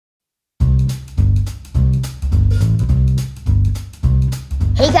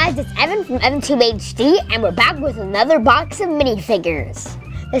it's Evan from EvanTubeHD, and we're back with another box of minifigures.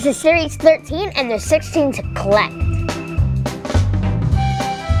 This is Series 13, and there's 16 to collect.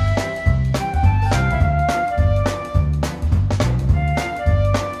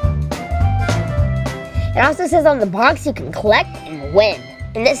 It also says on the box you can collect and win.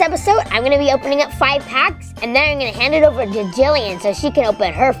 In this episode, I'm going to be opening up 5 packs, and then I'm going to hand it over to Jillian so she can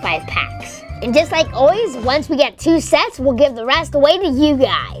open her 5 packs. And just like always, once we get 2 sets, we'll give the rest away to you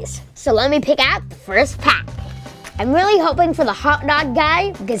guys. So let me pick out the first pack. I'm really hoping for the hot dog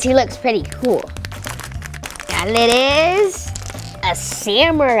guy because he looks pretty cool. And it is a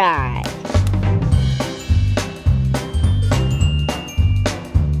samurai.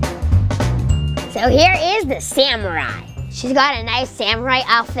 So here is the samurai. She's got a nice samurai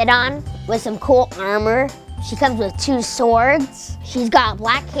outfit on with some cool armor. She comes with 2 swords. She's got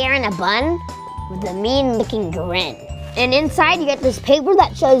black hair and a bun with a mean-looking grin. And inside you get this paper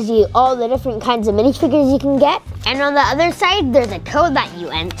that shows you all the different kinds of minifigures you can get. And on the other side, there's a code that you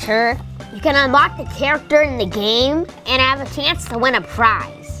enter. You can unlock the character in the game and have a chance to win a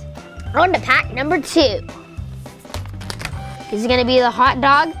prize. On to pack number 2. This is gonna be the hot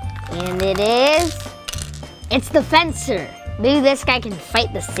dog, and it's the fencer. Maybe this guy can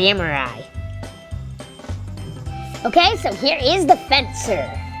fight the samurai. Okay, so here is the fencer.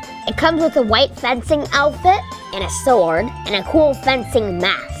 It comes with a white fencing outfit and a sword and a cool fencing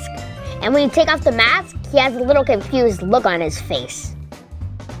mask. And when you take off the mask, he has a little confused look on his face.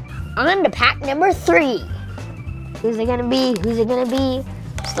 On to pack number 3. Who's it gonna be? Who's it gonna be?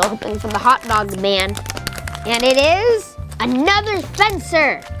 Still hoping for the hot dog man. And it is another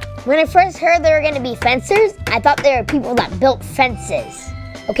fencer. When I first heard there were gonna be fencers, I thought they were people that built fences.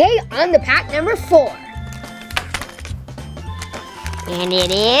 Okay, on to pack number 4. And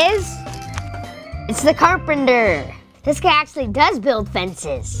it's the carpenter. This guy actually does build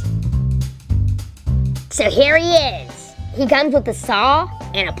fences. So here he is. He comes with a saw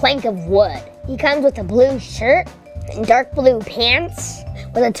and a plank of wood. He comes with a blue shirt and dark blue pants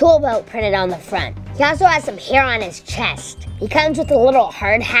with a tool belt printed on the front. He also has some hair on his chest. He comes with a little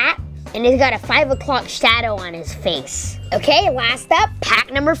hard hat and he's got a 5 o'clock shadow on his face. Okay, last up,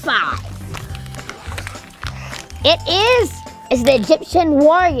 pack number 5. It's the Egyptian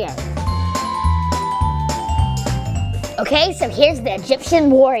warrior. Okay, so here's the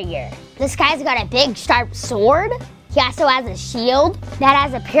Egyptian warrior. This guy's got a big sharp sword. He also has a shield that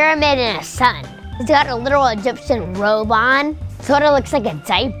has a pyramid and a sun. He's got a little Egyptian robe on. Sort of looks like a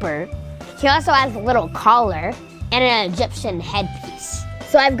diaper. He also has a little collar and an Egyptian headpiece.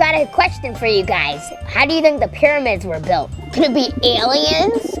 So I've got a question for you guys. How do you think the pyramids were built? Could it be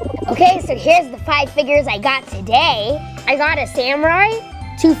aliens? Okay, so here's the 5 figures I got today. I got a samurai,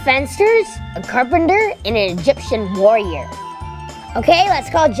 2 fencers, a carpenter, and an Egyptian warrior. Okay, let's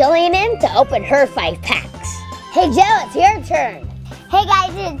call Jillian in to open her 5 packs. Hey Jill, it's your turn. Hey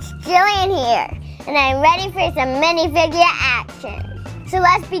guys, it's Jillian here, and I'm ready for some minifigure action. So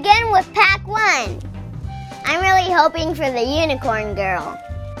let's begin with pack 1. I'm really hoping for the unicorn girl.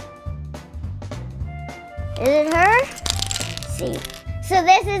 Is it her? Let's see. So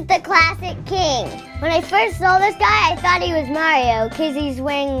this is the classic king. When I first saw this guy, I thought he was Mario because he's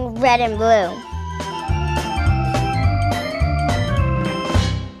wearing red and blue.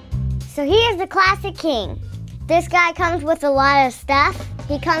 So here's the classic king. This guy comes with a lot of stuff.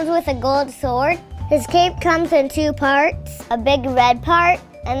 He comes with a gold sword. His cape comes in 2 parts, a big red part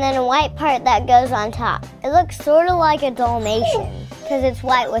and then a white part that goes on top. It looks sort of like a Dalmatian because it's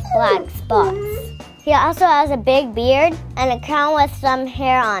white with black spots. He also has a big beard and a crown with some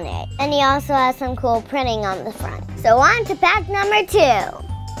hair on it. And he also has some cool printing on the front. So on to pack number 2.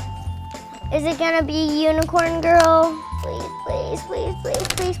 Is it gonna be Unicorn Girl? Please, please, please, please,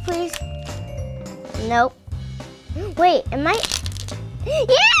 please, please. Nope. Wait, am I?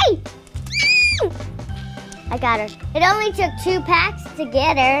 Yay! I got her. It only took 2 packs to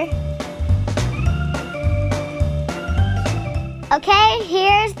get her. Okay,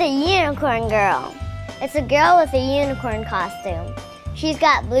 here's the Unicorn Girl. It's a girl with a unicorn costume. She's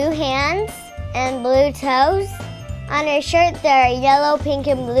got blue hands and blue toes. On her shirt there are yellow, pink,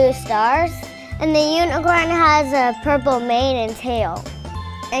 and blue stars. And the unicorn has a purple mane and tail.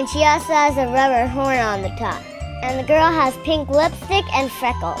 And she also has a rubber horn on the top. And the girl has pink lipstick and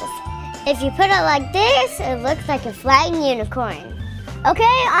freckles. If you put it like this, it looks like a flying unicorn.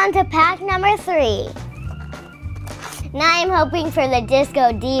 Okay, on to pack number 3. Now I'm hoping for the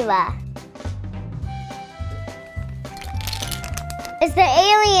Disco Diva. It's the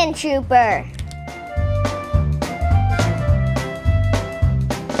Alien Trooper.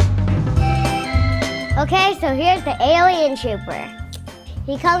 Okay, so here's the Alien Trooper.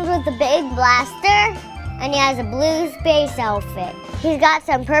 He comes with a big blaster, and he has a blue space outfit. He's got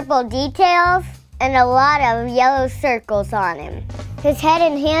some purple details and a lot of yellow circles on him. His head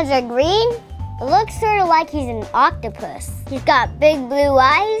and hands are green. It looks sort of like he's an octopus. He's got big blue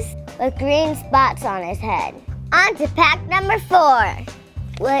eyes with green spots on his head. On to pack number 4.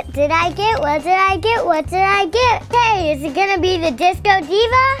 What did I get? What did I get? What did I get? Hey, is it gonna be the Disco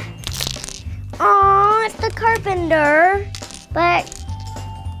Diva? Aw, it's the Carpenter. But,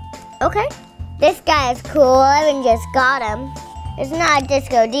 okay. This guy is cool. Evan just got him. It's not a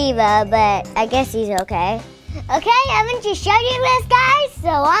Disco Diva, but I guess he's okay. Okay, Evan just showed you this, guys. So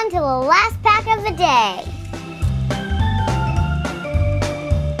on to the last pack of the day.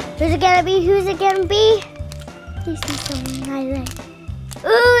 Who's it gonna be? Who's it gonna be? This is someone I like.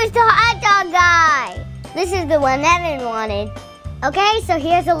 Ooh, it's the hot dog guy. This is the one Evan wanted. Okay, so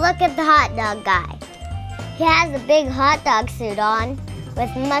here's a look at the hot dog guy. He has a big hot dog suit on with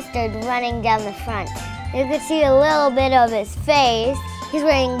mustard running down the front. You can see a little bit of his face. He's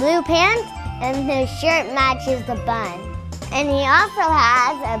wearing blue pants and his shirt matches the bun. And he also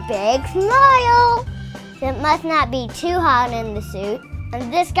has a big smile. So it must not be too hot in the suit.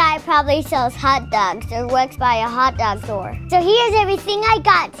 And this guy probably sells hot dogs or works by a hot dog store. So here's everything I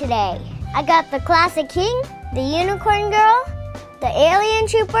got today. I got the Classic King, the Unicorn Girl, the Alien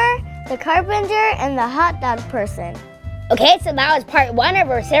Trooper, the Carpenter, and the hot dog person. Okay, so that was part 1 of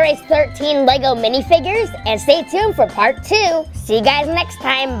our Series 13 Lego minifigures, and stay tuned for part 2. See you guys next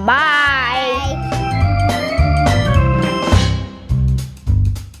time. Bye. Bye.